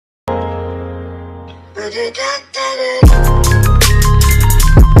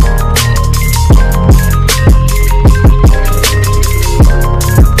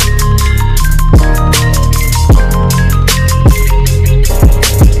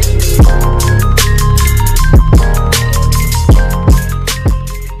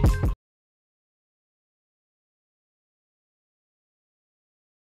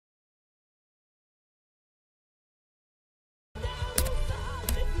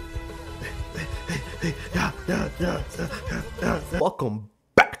Welcome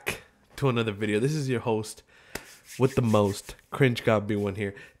back to another video. This is your host with the most, Cringe God B1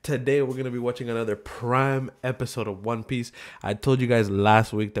 here. Today we're gonna be watching another prime episode of One Piece. I told you guys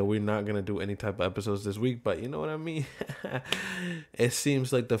last week that we're not gonna do any type of episodes this week, but you know what I mean. It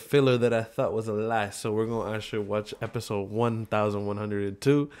seems like the filler that I thought was a lie, so we're gonna actually watch episode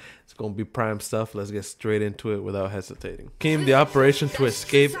 1102. It's gonna be prime stuff. Let's get straight into it without hesitating. Came the operation to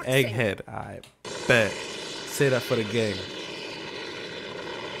escape Egghead. I bet. Say that for the gang.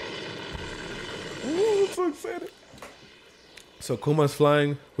 Ooh, I'm so excited. So Kuma's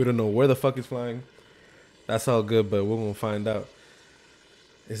flying. We don't know where the fuck he's flying. That's all good, but we're gonna find out.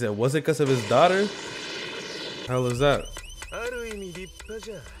 He said, was it because of his daughter? How was that?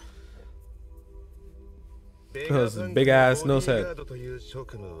 Because his big ass nose head.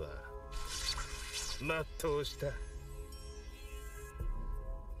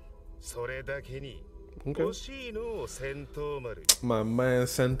 Okay. My man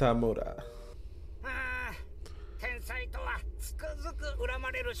Sentamura. 天才とはつくづく恨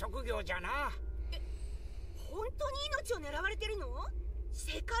まれる職業じゃな。本当に命を狙われてるの？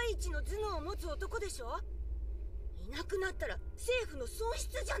世界一の頭脳を持つ男でしょ？いなくなったら政府の損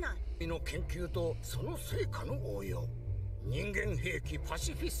失じゃない。の研究とその成果の応用。人間兵器パ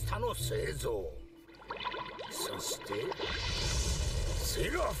シフィスタの製造。そしてセ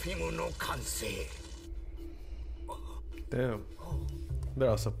ラフィムの完成。Damn. They're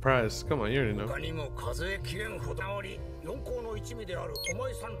all surprised. Come on, you already know.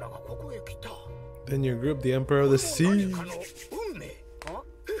 Then your group, the Emperor of the Sea.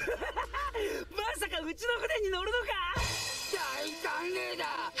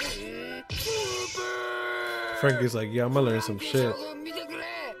 Frankie's like, yeah, I'm gonna learn some shit.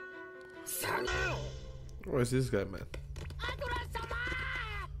 Where's this guy, man?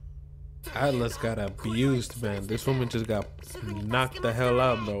 Atlas got abused, man. This woman just got knocked the hell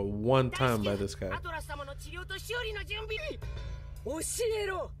out, bro, one time by this guy.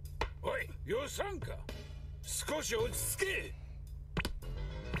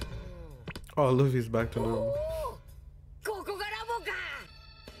 Oh, Luffy's back to normal.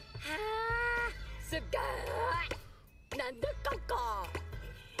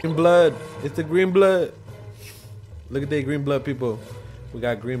 Green blood. It's the green blood. Look at the green blood, people. We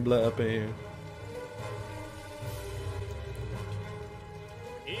got green blood up in here.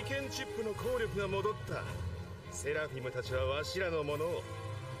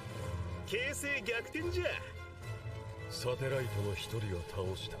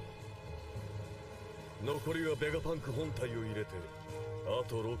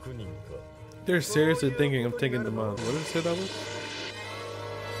 They're seriously thinking of taking them out. What did it say that was?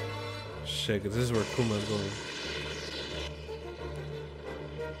 Shit, 'cause this is where Kuma's going.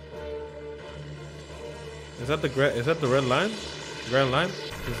 Is that the red line? Red line?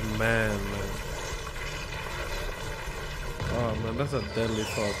 This man. Oh man, that's a deadly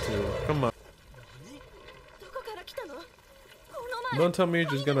fall too. Come on. Don't tell me you're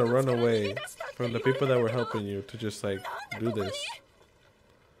just gonna run away from the people that were helping you to just like do this.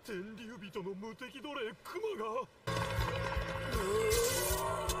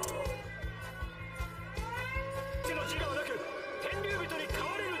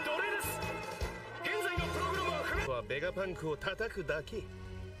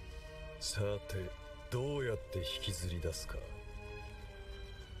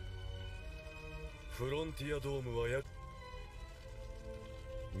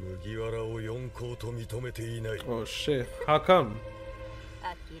 Oh shit, how come?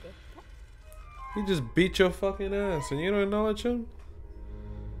 He just beat your fucking ass and you don't acknowledge him?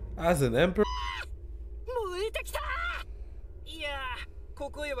 As an emperor?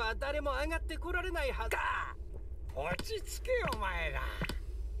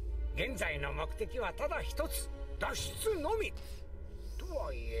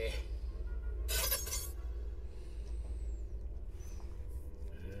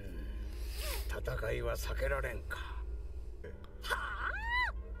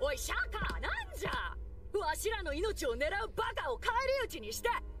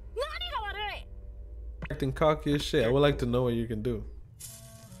 Acting cocky as shit. I would like to know what you can do.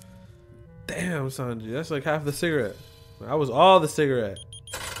 Damn, Sanji, that's like half the cigarette. I was all the cigarette.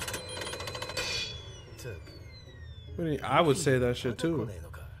 What do you, I would say that shit too.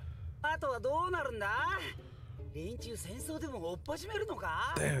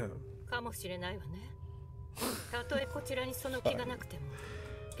 Damn.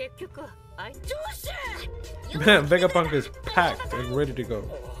 Man, Vegapunk is packed and ready to go.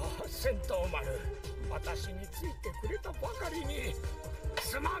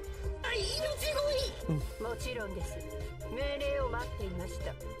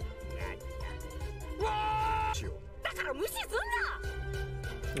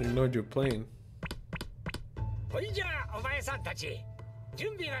 Ignored your plane.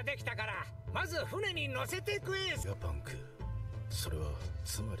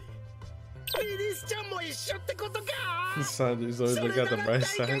 Sanji's always look at the bright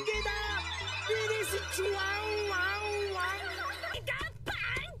side.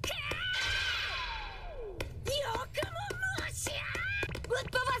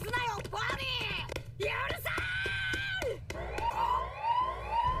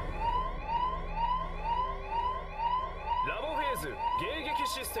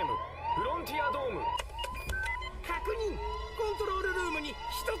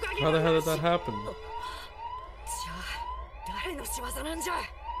 How the hell did that happen?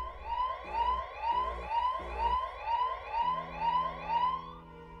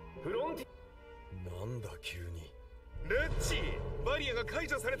 LUCCI、バリアが解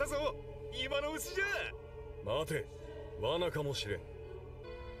除されたぞ。今のうちじゃ。待て、罠かもしれん。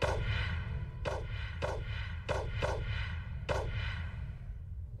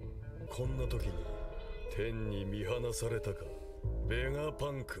こんな時に天に見放されたか。ベガ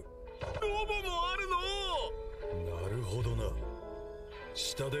パンク。ロボもあるの。なるほどな。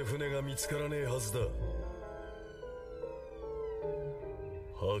下で船が見つからねえはずだ。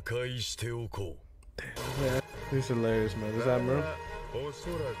破壊しておこう。He's hilarious, man. Is that Admiral? おそ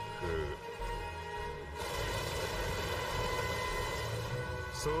らく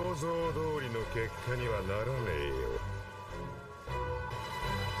想像通りの結果にはならねえよ。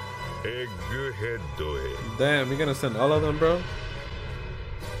エッグヘッドへ。 Damn, you gonna send all of them, bro? Man,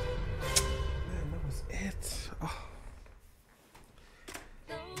 that was it. Oh.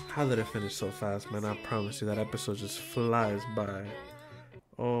 How did it finish so fast, man? I promise you that episode just flies by.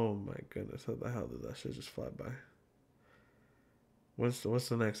 Oh my goodness, how the hell did that shit just fly by? What's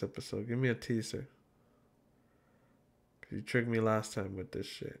the next episode? Give me a teaser. Cause you tricked me last time with this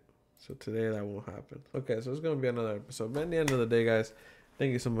shit. So today that won't happen. Okay, so it's gonna be another episode. But at the end of the day, guys,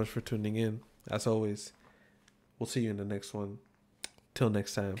 thank you so much for tuning in. As always, we'll see you in the next one. Till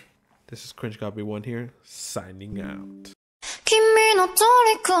next time, this is Cringe Copy 1 here, signing out. 君の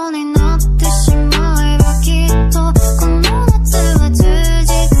虜になってしまえばきっとこの夏は